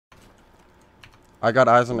I got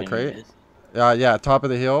eyes on the Where it crate. is? Yeah, top of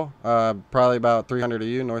the hill. Probably about 300 of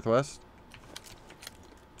you, northwest.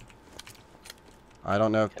 I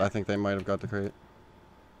don't know. Okay. I think they might have got the crate.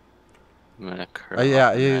 I'm gonna curl Yeah,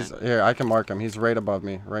 up and he's run. here. I can mark him. He's right above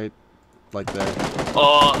me, right, like there.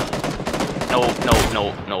 Oh! No, no,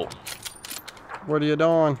 no, no. What are you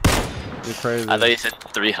doing? You're crazy. I thought you said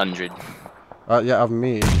 300. Yeah, of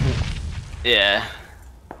me. Yeah.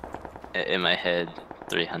 In my head,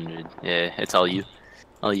 300. Yeah, it's all you.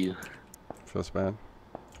 All you. Feels bad.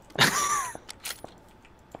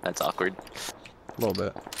 That's awkward. A little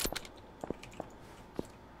bit.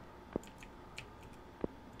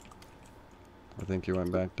 I think you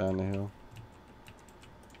went back down the hill.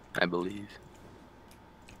 I believe.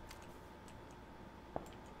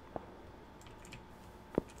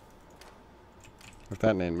 If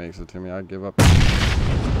that name makes it to me, I'd give up.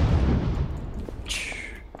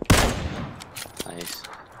 Nice.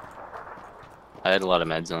 I had a lot of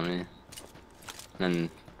meds on me. And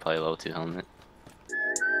probably level 2 helmet.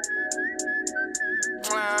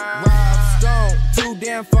 Rob Stone, 2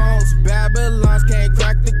 damn phones, Babylons can't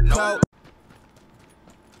crack the code.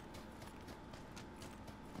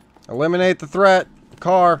 Eliminate the threat.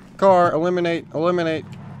 Car, eliminate.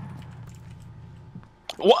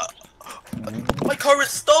 What? My car was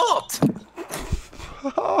stopped!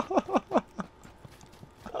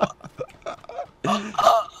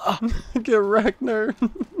 Get wrecked, nerd.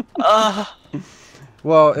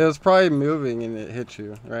 Well, it was probably moving and it hit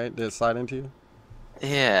you, right? Did it slide into you?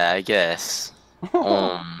 Yeah, I guess.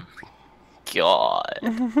 God.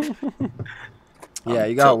 Yeah,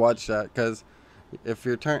 you gotta watch that, cause if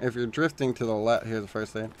you're drifting to the left, here's the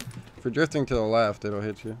first thing. If you're drifting to the left, it'll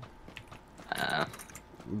hit you.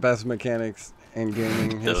 Best mechanics in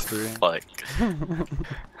gaming history. Fuck.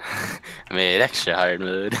 I made extra hard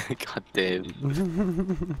mode. God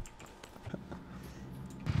damn.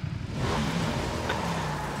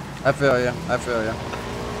 I feel ya.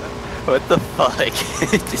 What the fuck? It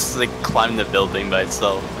just like climbed the building by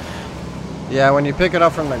itself. Yeah, when you pick it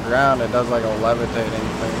up from the ground, it does like a levitating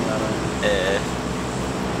thing.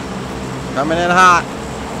 Coming in hot.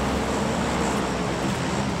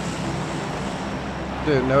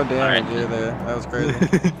 Dude, no damage either. That was crazy.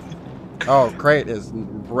 Oh, crate is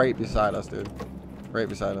right beside us, dude. Right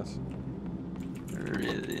beside us.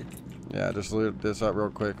 Really? Yeah, just loot this up real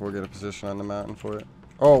quick. We'll get a position on the mountain for it.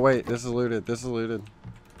 Oh, wait. This is looted.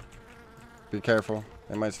 Be careful.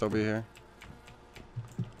 They might still be here.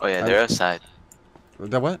 Oh yeah, they're outside.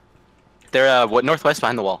 The what? They're northwest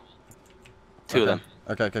behind the wall. Two of them.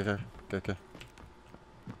 Okay.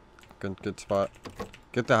 Good spot.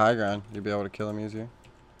 Get the high ground. You'll be able to kill them easier.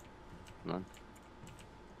 Come on.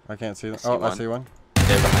 I can't see them. I see one.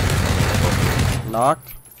 They're behind.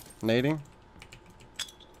 Knocked. Nading.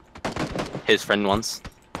 His friend once.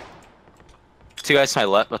 2 guys to my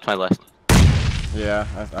left. Left to my left. Yeah,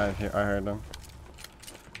 I heard them.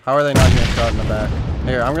 How are they not getting shot in the back?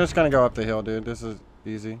 Here, I'm just gonna go up the hill, dude. This is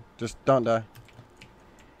easy. Just don't die.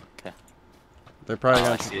 Okay. They're probably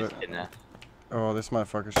I gonna. see it in there. Oh, this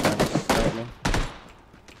motherfucker's trying to snipe me.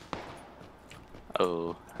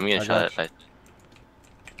 Oh, I'm getting shot at by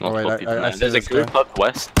Oh, wait, multiple people. I see There's a this group guy. up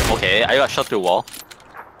west. Okay, I got shot through a wall.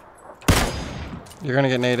 You're gonna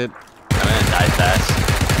get naded. I'm gonna die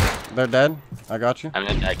fast. They're dead. I got you. I'm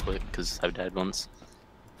gonna die quick because I've died once.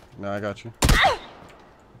 No, I got you.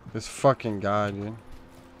 This fucking guy, dude.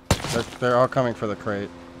 They're all coming for the crate.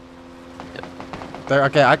 Yep. They're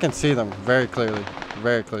okay. I can see them very clearly.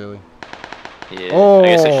 Yeah. Oh, I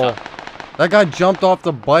guess I shot. that guy jumped off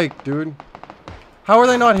the bike, dude. How are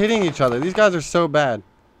they not hitting each other? These guys are so bad.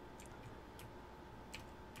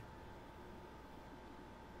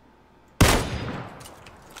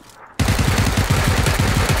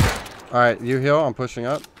 Alright, you heal. I'm pushing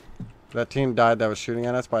up. That team died that was shooting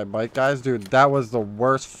at us by bike guys. Dude, that was the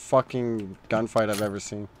worst fucking gunfight I've ever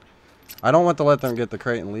seen. I don't want to let them get the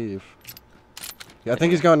crate and leave. Yeah, I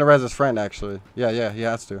think he's going to res his friend, actually. Yeah, he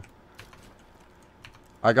has to.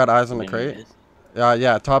 I got eyes on the crate.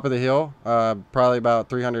 Yeah, top of the hill. Probably about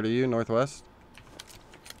 300 of you, northwest.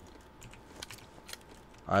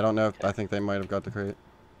 I don't know. I think they might have got the crate.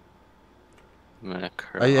 I'm gonna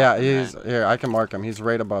curl Yeah, up and he's run. here. I can mark him. He's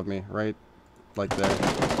right above me, right, like there.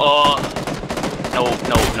 Oh!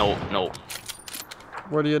 No.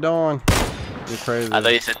 What are you doing? You're crazy. I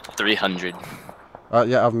thought you said 300.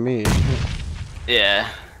 Yeah, of me. Yeah.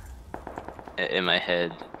 In my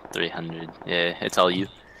head, 300. Yeah, it's all you.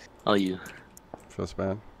 All you. Feels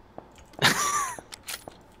bad.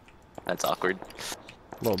 That's awkward.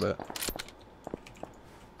 A little bit.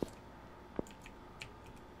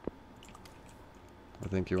 I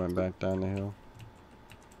think you went back down the hill.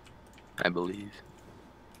 I believe.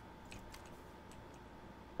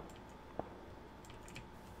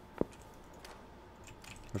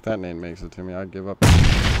 If that name makes it to me, I'd give up.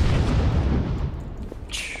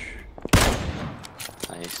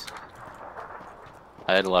 Nice.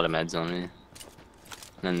 I had a lot of meds on me.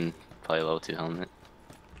 And probably level 2 helmet.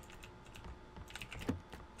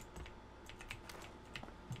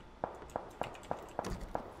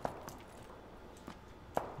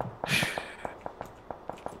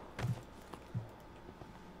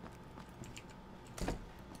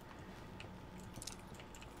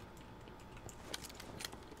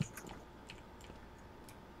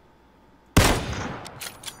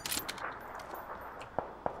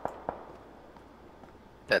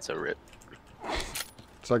 That's a rip.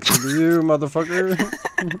 Sucks to be you, motherfucker.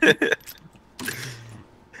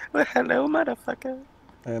 Well, hello, motherfucker.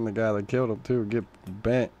 And the guy that killed him, too, get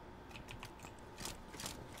bent.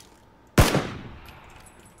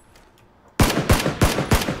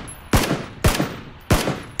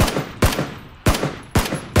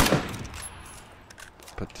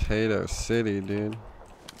 Potato City, dude.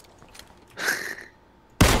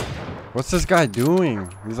 What's this guy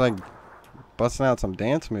doing? He's like busting out some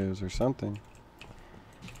dance moves or something.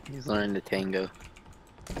 He's learning the tango.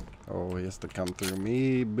 Oh, he has to come through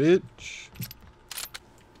me, bitch.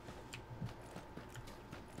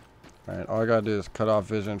 Alright, all I gotta do is cut off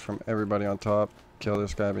vision from everybody on top. Kill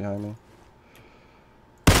this guy behind me.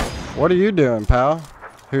 What are you doing, pal?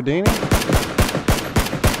 Houdini?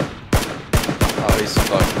 Oh, he's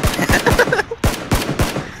fucked.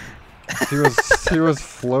 He was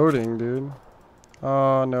floating, dude.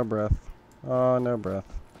 Oh, no breath. Oh, no breath.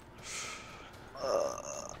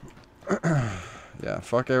 Yeah,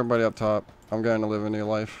 fuck everybody up top. I'm going to live a new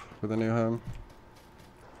life with a new home.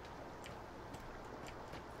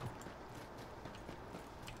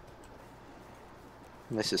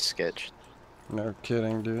 This is sketch. No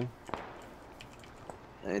kidding, dude.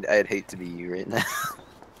 I'd hate to be you right now.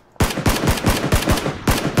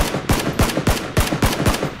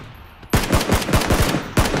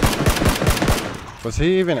 Was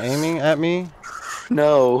he even aiming at me?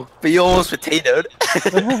 No, but you almost potatoed.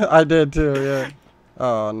 I did too, yeah.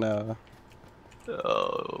 Oh, no.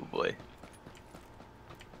 Oh, boy.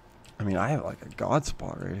 I mean, I have like a god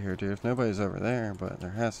spot right here, dude. If nobody's over there, but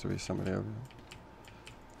there has to be somebody over there.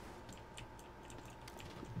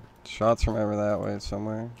 Shots from over that way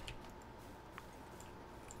somewhere.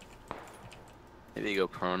 Maybe you go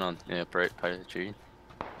prone on the upright part of the tree.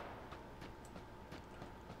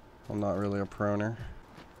 I'm not really a proner.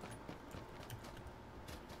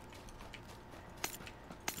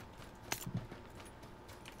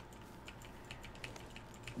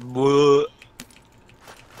 What?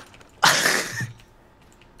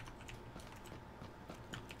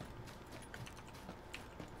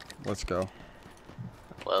 Let's go.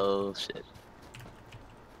 Well, shit.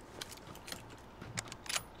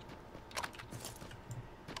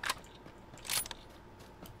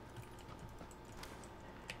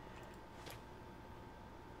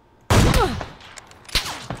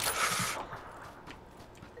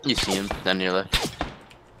 You see him down your left.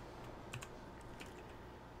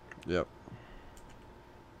 Yep.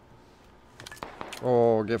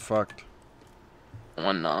 Oh, get fucked.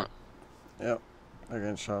 One not. Yep. I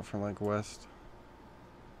got shot from like west.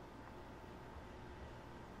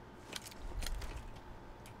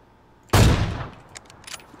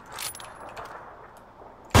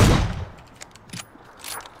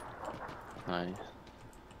 Nice.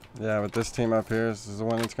 Yeah, but this team up here is the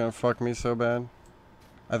one that's gonna fuck me so bad.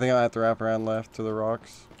 I think I have to wrap around left to the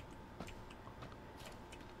rocks.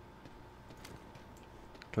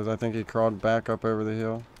 Because I think he crawled back up over the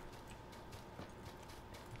hill.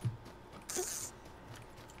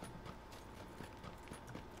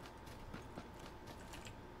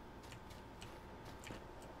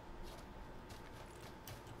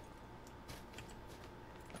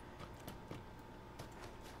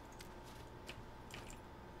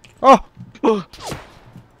 Oh!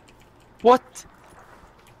 What?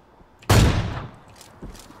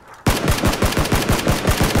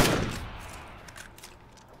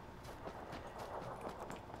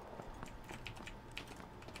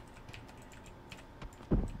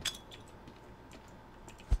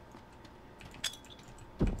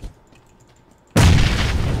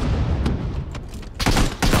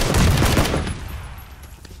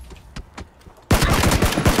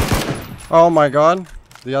 Oh my god.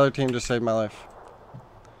 The other team just saved my life.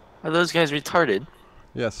 Are those guys retarded?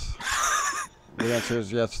 Yes. The answer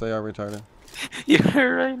is yes, they are retarded. You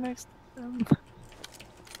were right next to them.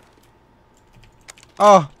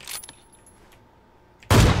 Oh!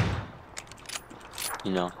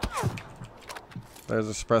 You know. There's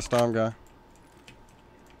a Spress Dom guy.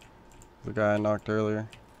 The guy I knocked earlier,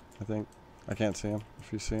 I think. I can't see him,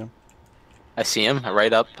 if you see him. I see him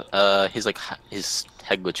right up. He's like he's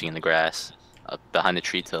head glitching in the grass, up behind the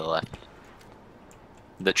tree to the left.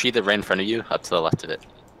 The tree that right in front of you, up to the left of it,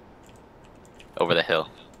 over the hill.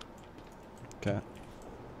 Okay.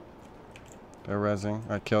 They're rezzing.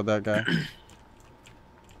 I killed that guy.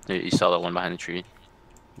 You saw that one behind the tree?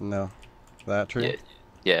 No. That tree? Yeah,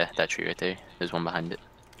 yeah, that tree right there. There's one behind it.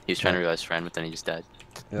 He was trying to realize friend, but then he just died.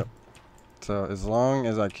 Yep. So as long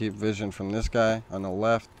as I keep vision from this guy on the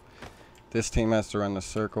left, this team has to run the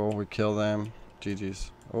circle. We kill them.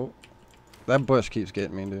 GG's. Oh. That bush keeps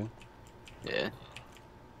getting me, dude. Yeah.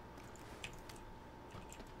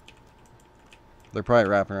 They're probably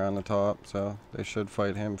wrapping around the top, so they should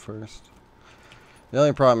fight him first. The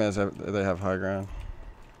only problem is that they have high ground.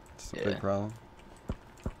 It's a big problem.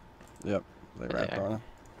 Yep, they wrapped on him.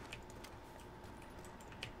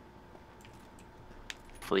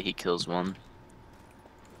 Hopefully he kills one.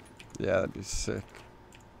 Yeah, that'd be sick.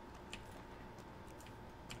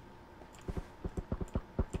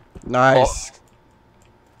 Nice.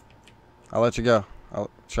 Oh. I'll let you go.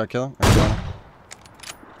 Should I kill him?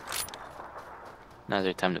 Now's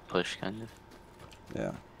their time to push, kind of.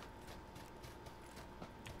 Yeah.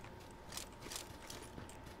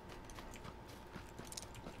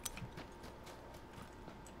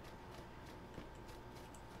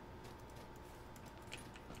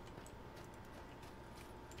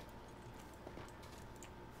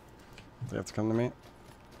 They have to come to me.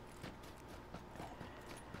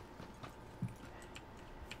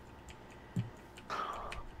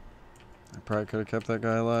 I probably could have kept that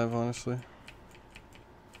guy alive, honestly.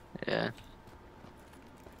 Yeah.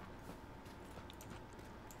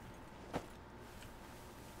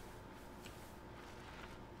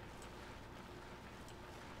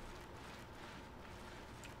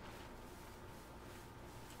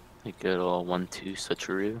 A good old 1-2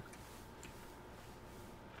 switcheroo.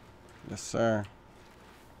 Yes, sir.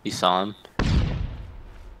 You saw him?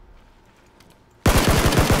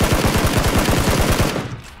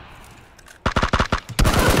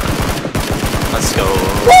 Let's go.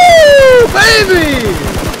 Woo, baby!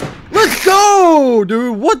 Let's go,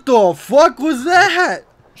 dude. What the fuck was that?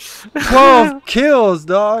 12 kills,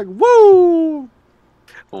 dog. Woo!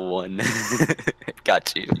 1.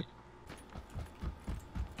 Got you.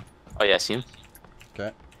 Oh yeah, I see him.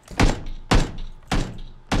 Okay.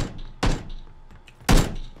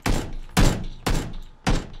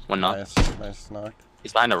 One knock. Nice knock.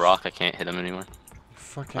 He's behind a rock. I can't hit him anymore.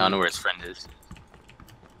 Fucking. I don't know where his friend is.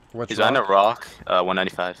 What's He's behind a rock.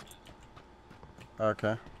 195.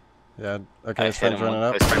 Okay. Yeah. Okay. His hit friend's him running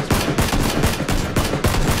up. His friend's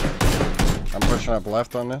I'm pushing up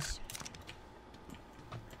left on this.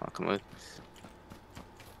 I'll come with.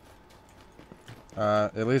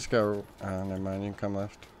 At least go. Never mind. You can come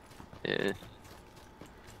left. Yeah.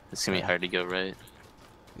 It's gonna be hard to go right.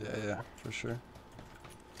 Yeah, for sure.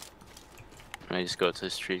 I just go to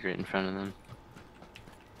this tree right in front of them.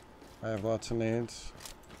 I have lots of nades.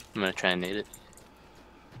 I'm gonna try and nade it.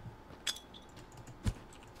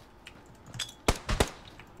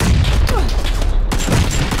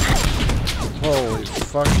 Holy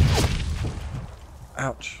fuck.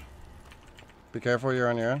 Ouch. Be careful, you're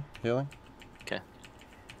on your own. Healing. Okay.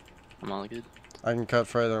 I'm all good. I can cut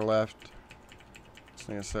further left. Just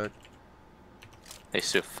need a sec. They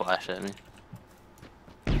still flash at me.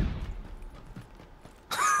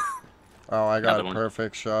 Oh, I got Another a one.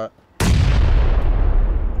 perfect shot.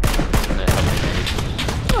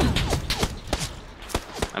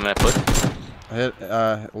 I'm gonna put. I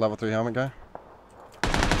hit level 3 helmet guy.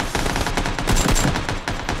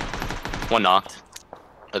 One knocked.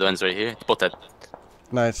 Other one's right here. Both dead.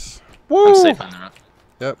 Nice. Woo! I'm safe on the rock.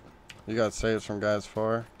 Yep. You got saves from guys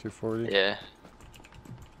far. 240. Yeah.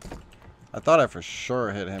 I thought I for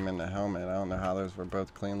sure hit him in the helmet. I don't know how those were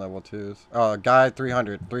both clean level 2s. Oh, guy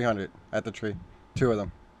 300. 300 at the tree. 2 of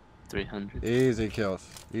them. 300. Easy kills.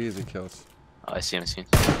 Easy kills. Oh, I see him. I see him.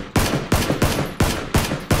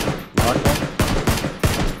 Knocked one.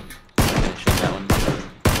 Shoot that one.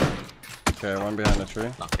 Okay, one behind the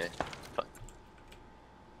tree. Okay. Fuck.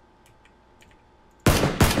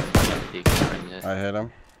 I got friend yet. I hit him.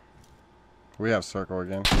 We have circle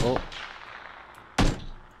again. Oh.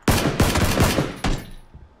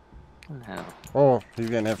 No. Oh, he's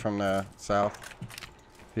getting hit from the south.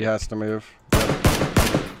 He has to move.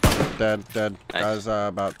 Yep. Dead, dead. Nice. Guy's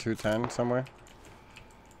about 210 somewhere.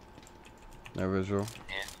 No visual.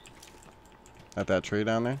 Yeah. At that tree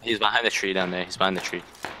down there? He's behind the tree down there. He's behind the tree.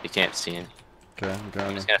 You can't see him. Okay, I'm I'm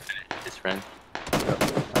going. just gonna finish his friend. Yep,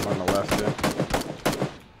 I'm on the left here.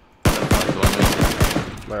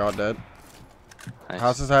 They're all dead. Nice.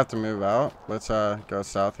 Houses have to move out. Let's go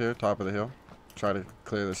south here, top of the hill. Try to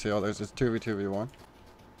clear this hill. There's this 2v2v1.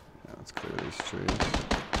 Yeah, let's clear these trees.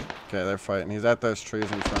 Okay, they're fighting. He's at those trees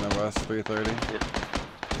in front of us. 330.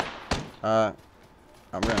 Yeah.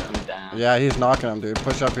 I'm gonna. Coming down. Yeah, he's knocking him, dude.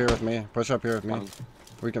 Push up here with me. Push up here with me.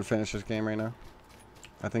 We can finish this game right now.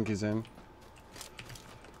 I think he's in.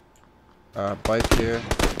 Bike here.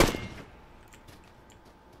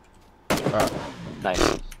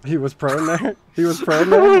 Nice. He was prone there? He was prone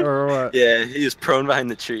there? Or what? Yeah, he was prone behind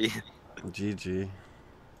the tree. GG.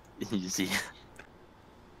 Easy.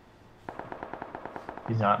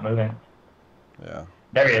 He's not moving. Yeah.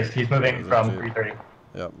 There he is. He's moving There's a from Jeep. 330.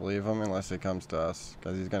 Yep, leave him unless he comes to us.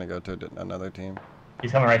 Because he's going to go to another team.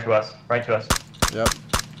 He's coming right to us. Right to us. Yep.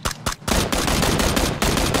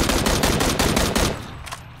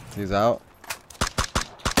 He's out.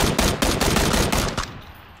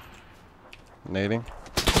 Nading.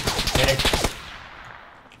 Hitting.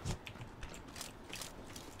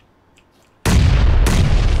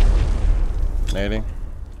 Nading.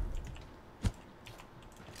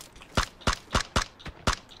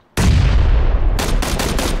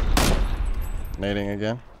 Nading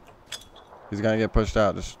again. He's gonna get pushed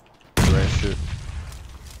out. Just ready to shoot.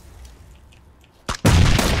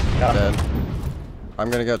 Got him. Dead. I'm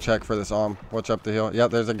gonna go check for this Watch up the hill. Yep,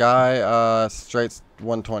 there's a guy straight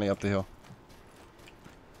 120 up the hill.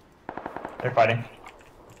 They're fighting.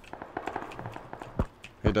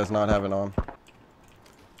 He does not have an arm.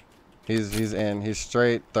 He's in. He's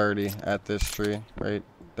straight 30 at this tree right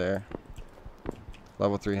there.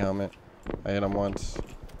 Level 3 helmet. I hit him once.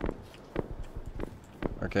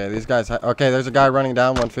 Okay, these guys. Okay, there's a guy running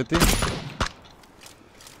down 150.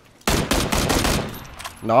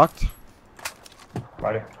 Knocked.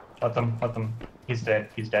 Righty. Let them. He's dead.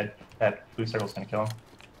 He's dead. That blue circle's gonna kill him.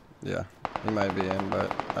 Yeah, he might be in,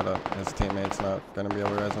 but I don't. His teammate's not gonna be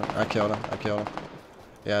able to res him. I killed him.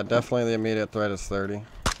 Yeah, definitely the immediate threat is 30.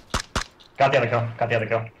 Got the other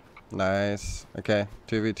kill. Nice. Okay,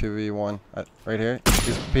 2v1. Right here.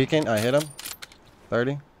 He's peeking. I hit him.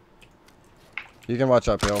 30. You can watch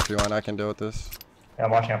uphill if you want. I can deal with this. Yeah,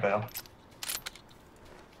 I'm watching up the hill.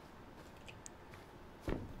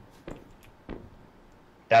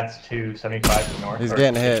 That's 275 north. He's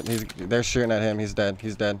getting hit. They're shooting at him. He's dead.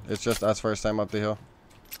 It's just us first time up the hill.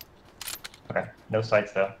 Okay. No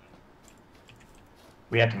sights though.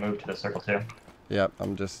 We have to move to the circle too. Yep,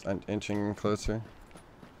 I'm just inching closer.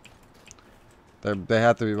 They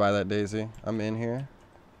have to be by that daisy. I'm in here.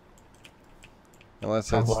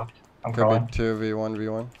 Unless I'm it's blocked. I'm could crawling. be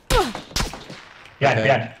 2v1v1. Yeah, Okay.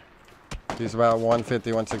 yeah. He's about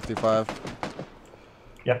 150, 165.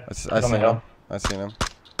 Yep. I He's on the seen hill. him. I seen him.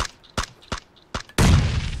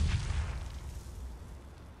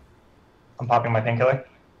 I'm popping my painkiller.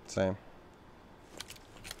 Same.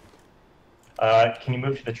 Can you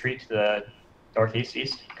move to the tree to the northeast,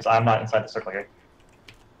 east? Because I'm not inside the circle here.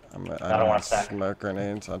 I don't don't want to stack. smoke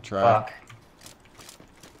grenades. I'll try. Fuck.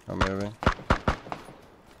 I'm moving.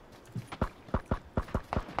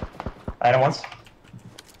 I hit him once.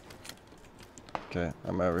 Okay,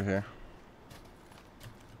 I'm over here.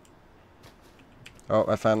 Oh,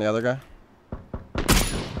 I found the other guy.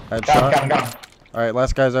 Headshot. Got him. Alright,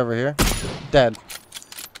 last guy's over here. Dead.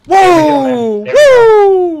 Whoa!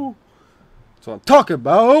 Woo! That's what I'm talking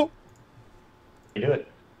about. You do it.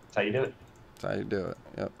 That's how you do it. That's how you do it.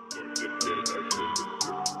 Yep.